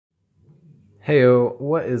Heyo,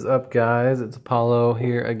 what is up guys? It's Apollo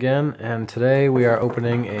here again, and today we are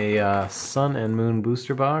opening a Sun and Moon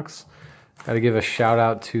booster box. Got to give a shout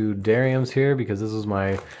out to Darium's here because this was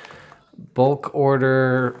my bulk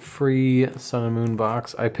order free Sun and Moon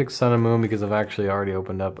box. I picked Sun and Moon because I've actually already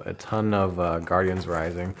opened up a ton of Guardians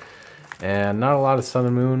Rising and not a lot of Sun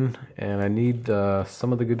and Moon, and I need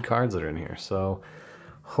some of the good cards that are in here. So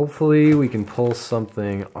hopefully we can pull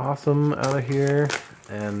something awesome out of here.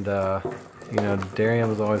 And you know, Darium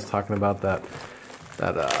was always talking about that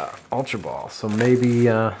Ultra Ball, so maybe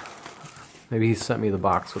he sent me the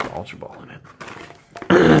box with the Ultra Ball in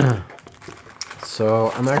it.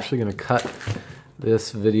 So I'm actually going to cut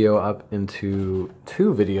this video up into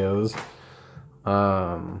two videos.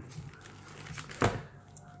 Kind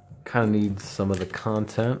of need some of the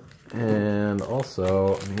content, and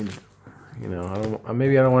also I need, you know,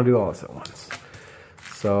 maybe I don't want to do all this at once.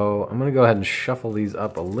 So I'm going to go ahead and shuffle these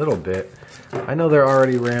up a little bit. I know they're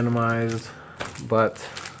already randomized, but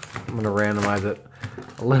I'm going to randomize it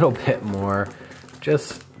a little bit more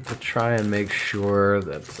just to try and make sure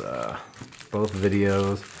that both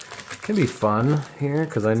videos can be fun here,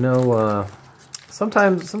 because I know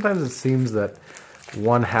sometimes it seems that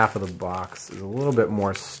one half of the box is a little bit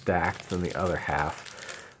more stacked than the other half.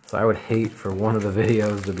 So I would hate for one of the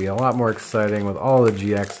videos to be a lot more exciting with all the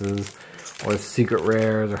GXs or secret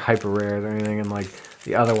rares or hyper rares or anything, and like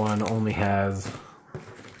the other one only has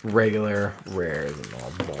regular rares and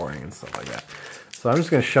all boring and stuff like that. So I'm just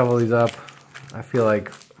going to shovel these up. I feel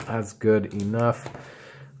like that's good enough.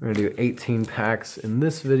 We're going to do 18 packs in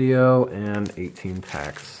this video and 18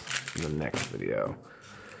 packs in the next video.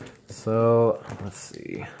 So let's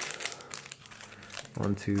see.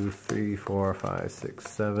 1, 2, 3, 4, 5,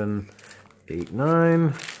 6, 7, 8,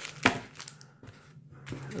 9.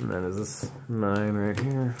 And then is this 9 right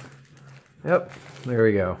here? Yep, there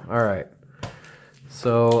we go. Alright.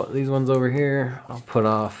 So these ones over here, I'll put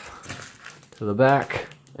off to the back,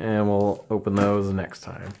 and we'll open those next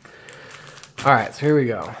time. Alright, so here we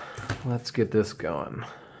go. Let's get this going.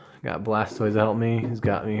 Got Blastoise to help me. He's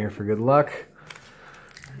got me here for good luck.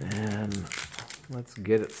 And let's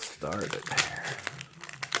get it started here.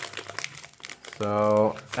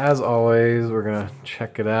 So, as always, we're going to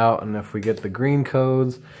check it out, and if we get the green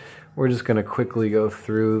codes, we're just going to quickly go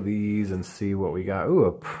through these and see what we got. Ooh,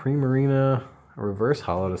 a Primarina reverse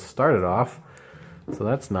holo to start it off, so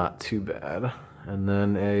that's not too bad. And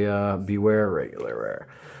then a Beware regular rare.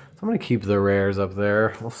 So I'm going to keep the rares up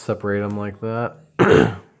there. We'll separate them like that.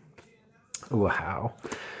 Ooh, a How.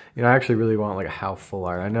 You know, I actually really want like a How full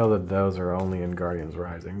art. I know that those are only in Guardians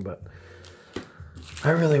Rising, but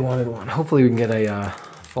I really wanted one. Hopefully we can get a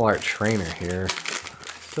full art trainer here.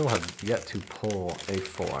 Still have yet to pull a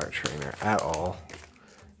full art trainer at all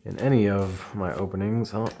in any of my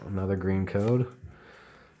openings. Oh, another green code.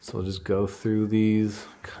 So we'll just go through these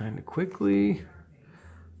kind of quickly.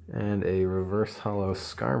 And a reverse holo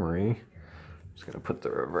Skarmory. Just gonna put the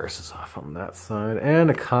reverses off on that side. And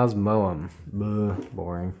a Cosmoem. Bleh,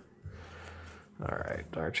 boring. Alright,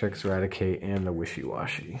 Dartrix, Eradicate, and a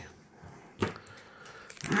Wishy-Washy.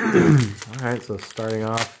 Alright, so starting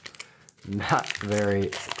off, not very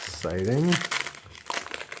exciting,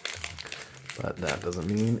 but that doesn't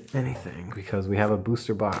mean anything because we have a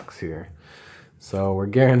booster box here. So we're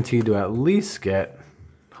guaranteed to at least get,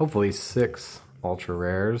 hopefully, 6 ultra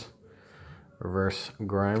rares, reverse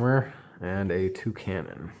Grimer, and a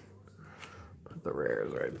Toucannon. Put the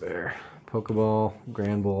rares right there. Pokeball,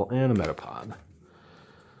 Granbull, and a Metapod.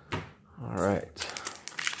 Alright.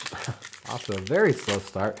 Off to a very slow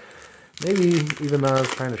start. Maybe even though I was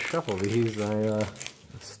trying to shuffle these, I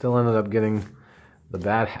still ended up getting the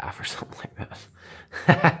bad half or something like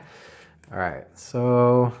that. Alright,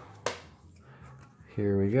 so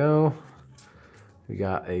here we go. We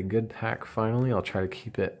got a good pack finally. I'll try to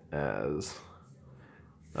keep it as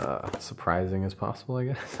surprising as possible, I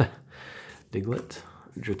guess. Diglett,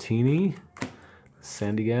 Dratini,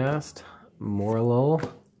 Sandygast,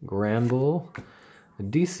 Morlul, Granbull,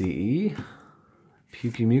 DCE,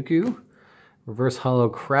 Pyukumuku, reverse holo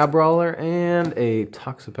Crabrawler, and a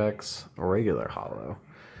Toxapex regular holo.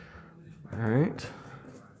 Alright.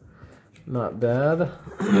 Not bad.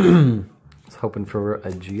 I was hoping for a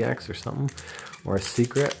GX or something, or a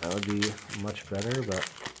secret. That would be much better, but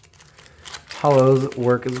holos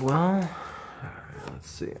work as well. Alright, let's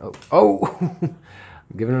see. Oh! I'm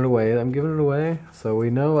giving it away. I'm giving it away. So we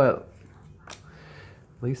know at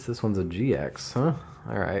least this one's a GX, huh?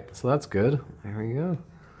 Alright, so that's good. There we go.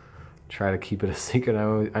 Try to keep it a secret.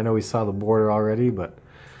 I know we saw the border already, but...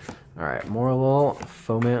 Alright, Morlul,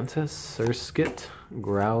 Fomantis, Surskit,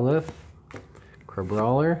 Growlithe,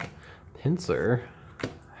 Crabrawler, Pinsir,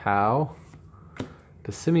 How,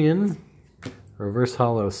 Passimian, Reverse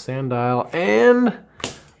Hollow Sandile, and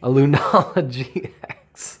a Lunala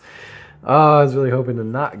GX. Oh, I was really hoping to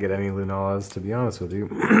not get any Lunalas, to be honest with you.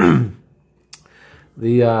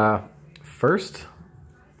 The first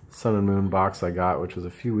Sun and Moon box I got, which was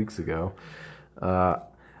a few weeks ago, I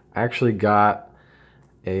actually got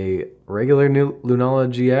a regular new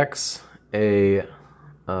Lunala GX, a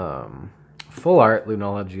full art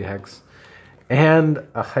Lunala GX, and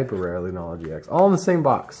a hyper rare Lunala GX, all in the same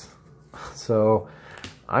box. So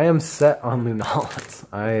I am set on Lunalas.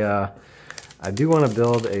 I do want to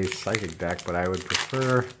build a Psychic deck, but I would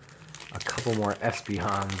prefer a couple more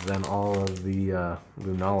Espeons than all of the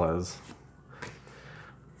Lunalas.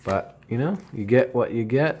 But, you know, you get what you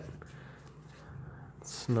get.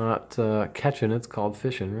 It's not catching, it's called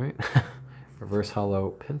fishing, right? Reverse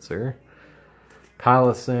Hollow Pinsir.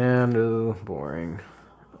 Palossand, ooh, boring.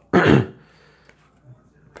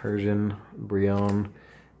 Persian, Brionne,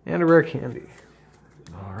 and a rare candy.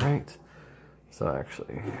 Alright. So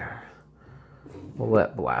actually, here, we'll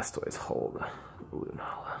let Blastoise hold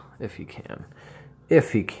Lunala, if he can.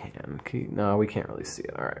 If he can. No, we can't really see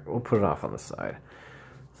it. Alright, we'll put it off on the side.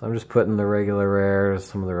 So I'm just putting the regular rares,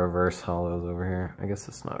 some of the reverse hollows over here. I guess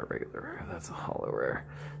it's not a regular rare, that's a hollow rare.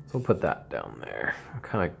 So we'll put that down there. I'll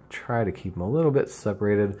kind of try to keep them a little bit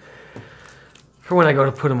separated for when I go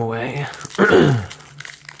to put them away.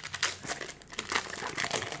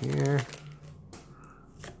 Here.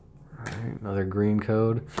 Alright, another green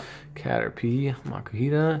code. Caterpie,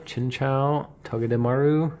 Makuhita, Chinchou,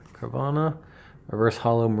 Togedemaru, Carvana, Reverse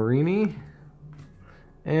Hollow Marini,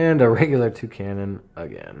 and a regular Toucanon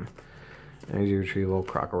again. Energy Retrieval,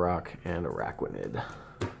 Crocorock, and a Araquanid.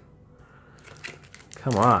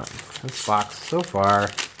 Come on. This box so far,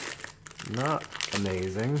 not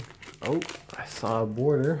amazing. Oh, I saw a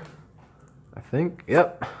border. I think,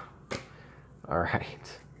 yep.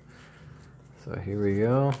 Alright. So here we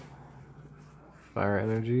go. Fire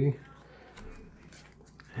Energy.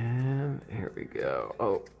 And here we go.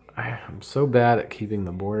 Oh, I'm so bad at keeping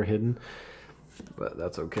the border hidden, but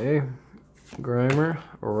that's okay. Grimer,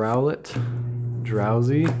 Rowlet,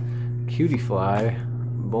 Drowsy, Cutiefly,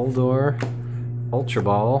 Boldore, Ultra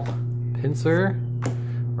Ball, Pinsir,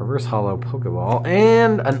 Reverse Hollow Pokeball,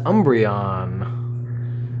 and an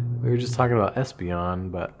Umbreon. We were just talking about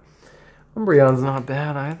Espeon, but Umbreon's not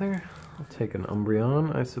bad either. I'll take an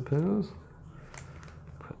Umbreon, I suppose.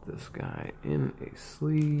 Put this guy in a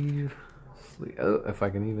sleeve. Oh, if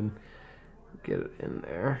I can even get it in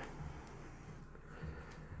there.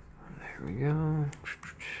 There we go.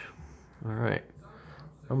 Alright.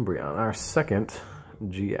 Umbreon, our second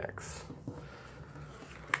GX.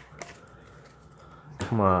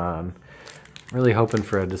 Come on. Really hoping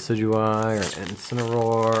for a Decidueye or Incineroar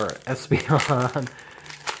or Espeon.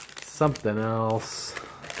 Something else.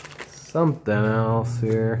 Something else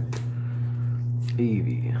here.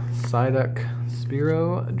 Eevee, Psyduck,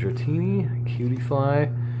 Spearow, Dratini, Cutiefly.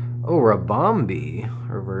 Oh, Rabombi,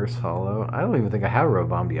 Reverse Hollow. I don't even think I have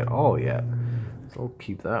Rabombi at all yet. So we'll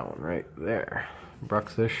keep that one right there.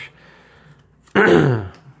 Bruxish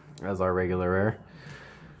as our regular rare.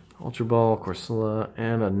 Ultra Ball, Corsola,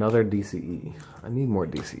 and another DCE. I need more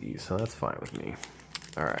DCE, so that's fine with me.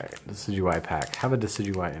 Alright, Decidueye pack. Have a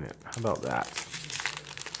Decidueye in it. How about that?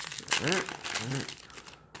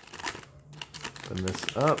 Open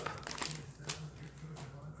this up.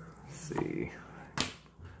 Let's see.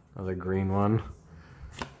 Another green one.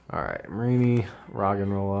 Alright, Marini,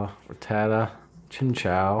 Roggenrola, Rattata,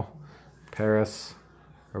 Chinchou, Paris,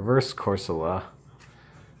 Reverse Corsola,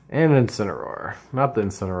 and an Incineroar. Not the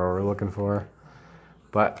Incineroar we're looking for,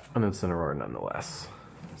 but an Incineroar nonetheless.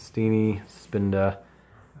 Steenie, Spinda,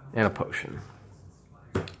 and a Potion.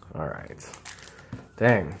 Alright.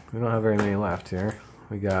 Dang, we don't have very many left here.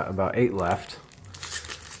 We got about 8 left.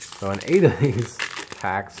 So in 8 of these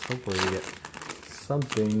packs, hopefully we get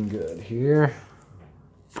something good here.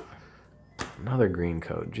 Another green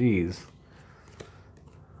code. Jeez.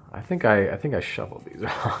 I think I shuffled these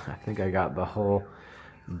wrong. I think I got the whole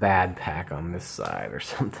bad pack on this side or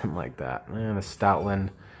something like that. And a Stoutland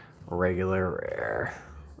regular rare.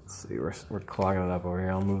 Let's see, we're clogging it up over here.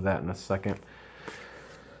 I'll move that in a second.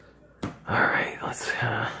 Alright, let's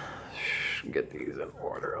get these in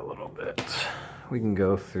order a little bit. We can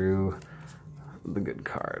go through the good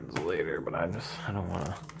cards later, but I don't want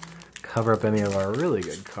to cover up any of our really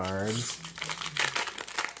good cards.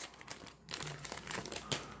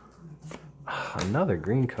 Another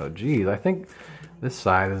green code. Geez, I think this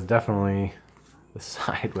side is definitely the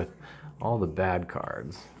side with all the bad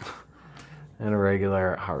cards. And a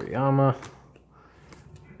regular Hariyama.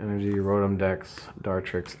 Energy, Rotom Dex,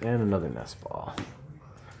 Dartrix, and another Nest Ball.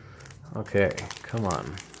 Okay, come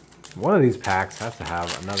on. One of these packs has to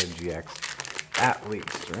have another GX at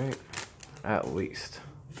least, right? At least.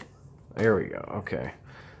 There we go, okay.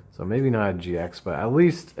 So maybe not a GX, but at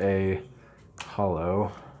least a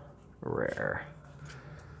holo rare.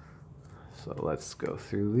 So let's go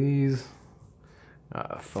through these.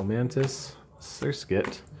 Fomantis,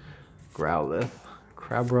 Surskit, Growlithe,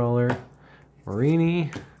 Crabrawler,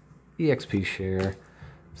 Marini, EXP Share,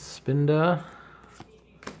 Spinda,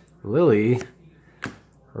 Lily,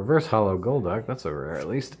 Reverse Holo Golduck, that's a rare at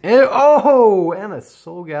least, and oh, and a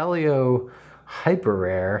Solgaleo Hyper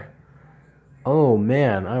Rare. Oh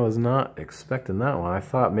man, I was not expecting that one. I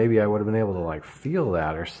thought maybe I would have been able to like feel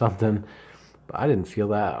that or something, but I didn't feel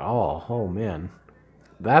that at all. Oh man,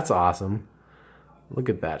 that's awesome. Look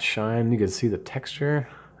at that shine. You can see the texture.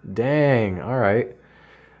 Dang, all right.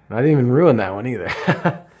 And I didn't even ruin that one either.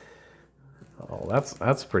 Oh,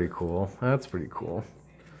 that's pretty cool. That's pretty cool.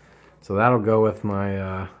 So that'll go with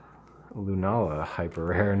my Lunala Hyper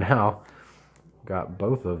Rare now. Got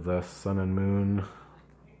both of the Sun and Moon.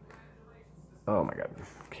 Oh my god,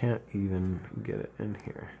 can't even get it in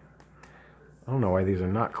here. I don't know why these are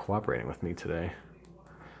not cooperating with me today,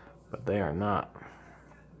 but they are not.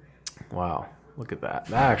 Wow, look at that.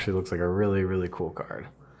 That actually looks like a really, really cool card.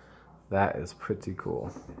 That is pretty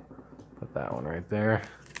cool. Put that one right there.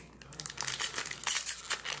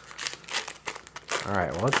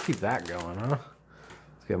 Alright, well let's keep that going, huh?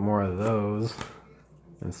 Let's get more of those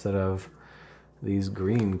instead of these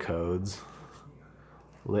green codes.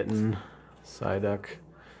 Litten, Psyduck,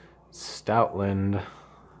 Stoutland,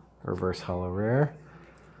 Reverse Holo Rare.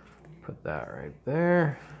 Put that right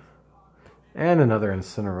there. And another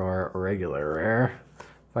Incineroar regular rare.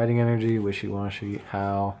 Fighting Energy, Wishy-Washy,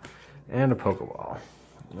 Howl, and a Pokeball.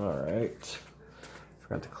 Alright.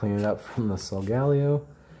 Forgot to clean it up from the Solgaleo.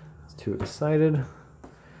 I was too excited.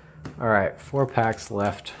 Alright, 4 packs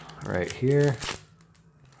left right here.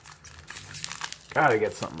 Gotta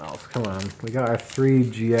get something else. Come on. We got our 3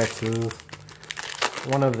 GXs.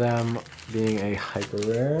 One of them being a hyper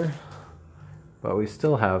rare. But we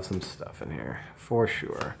still have some stuff in here, for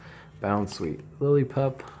sure. Bounsweet,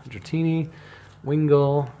 Lillipup, Dratini,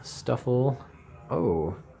 Wingull, Stuffle.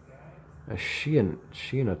 Oh, a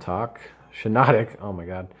Shiinotic. Oh my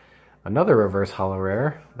god. Another reverse holo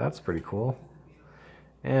rare. That's pretty cool.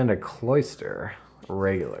 And a Cloyster,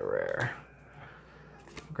 regular rare.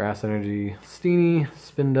 Grass Energy, Steenie,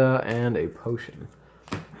 Spinda, and a Potion.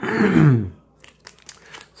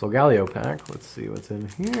 Solgaleo pack. Let's see what's in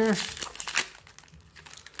here.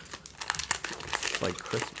 It's like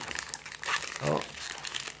Christmas. Oh,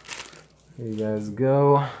 here you guys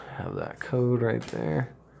go. Have that code right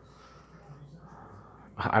there.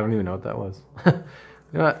 I don't even know what that was. You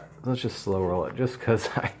know what? Let's just slow roll it just because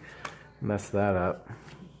I messed that up.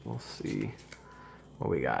 We'll see what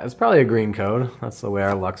we got. It's probably a green code. That's the way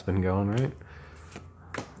our luck's been going, right?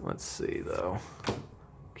 Let's see, though.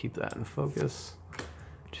 Keep that in focus.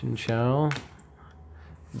 Chinchou,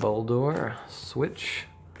 Boldor, Switch,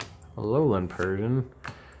 Alolan Persian,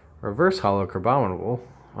 Reverse Holo Crabominable.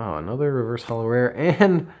 Wow, another Reverse Holo Rare,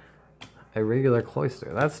 and a regular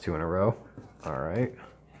Cloyster. That's 2 in a row. Alright.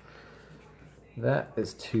 That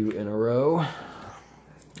is 2 in a row.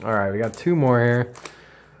 Alright, we got 2 more here.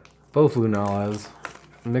 Both Lunalas.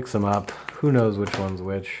 Mix them up. Who knows which one's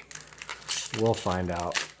which? We'll find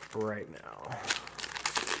out right now.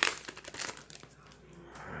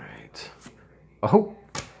 Alright. Oh!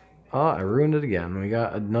 Oh, I ruined it again. We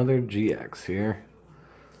got another GX here.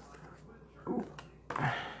 Ooh.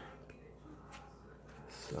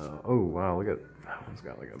 So, oh wow, look at that one's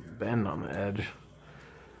got like a bend on the edge.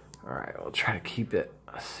 Alright, we'll try to keep it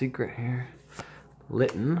a secret here.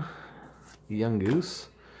 Litten, Yungoos,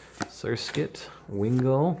 Surskit,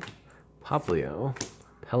 Wingull, Poplio,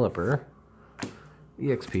 Pelipper,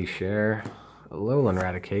 EXP Share, Alolan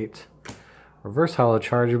Raticate, Reverse Holo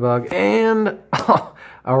Charjabug, and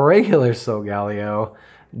a regular Solgaleo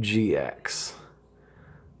GX.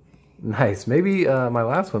 Nice. Maybe my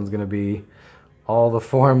last one's going to be all the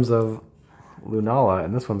forms of Lunala,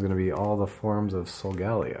 and this one's going to be all the forms of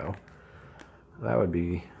Solgaleo. That would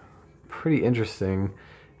be pretty interesting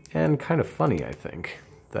and kind of funny, I think,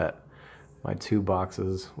 that my 2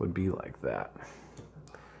 boxes would be like that.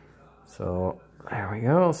 So there we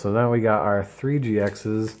go. So now we got our 3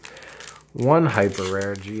 GXs, 1 hyper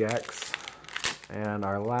rare GX, and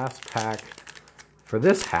our last pack for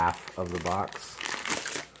this half of the box.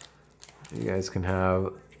 You guys can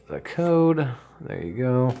have the code. There you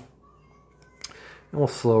go. And we'll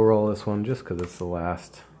slow roll this one just because it's the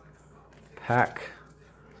last pack.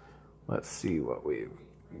 let's see what we've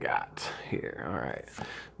got here. All right,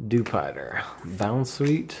 Dewpider,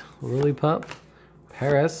 Bounsweet, Lillipup,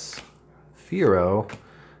 Paris, Fearow,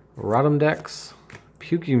 Rotomdex,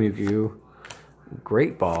 Pukey-Mukey,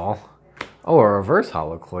 Great Ball. Oh, a reverse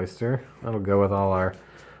holo Cloyster. That'll go with all our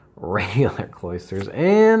regular Cloysters.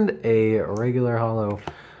 And a regular holo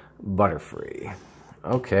Butterfree.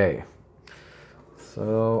 Okay.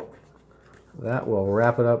 So that will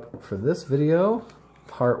wrap it up for this video.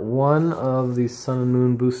 Part 1 of the Sun and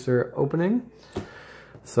Moon booster opening.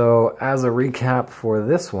 So as a recap for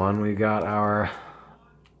this one, we got our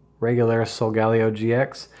regular Solgaleo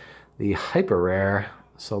GX, the hyper rare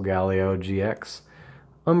Solgaleo GX,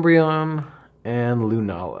 Umbreon, and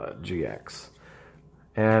Lunala GX.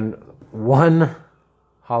 And 1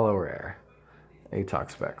 holo rare,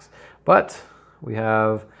 Atox Specs. But we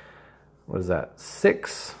have, what is that,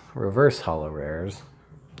 6 reverse holo rares.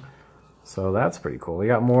 So that's pretty cool. We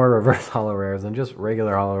got more reverse holo rares than just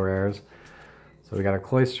regular holo rares. So we got a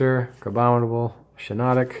Cloyster, Crabominable,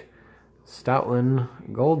 Shiinotic, Stoutland,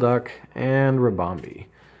 Golduck, and Ribombee.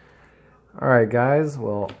 Alright guys,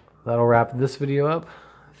 well that'll wrap this video up.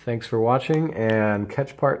 Thanks for watching, and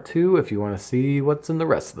catch part 2 if you want to see what's in the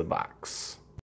rest of the box.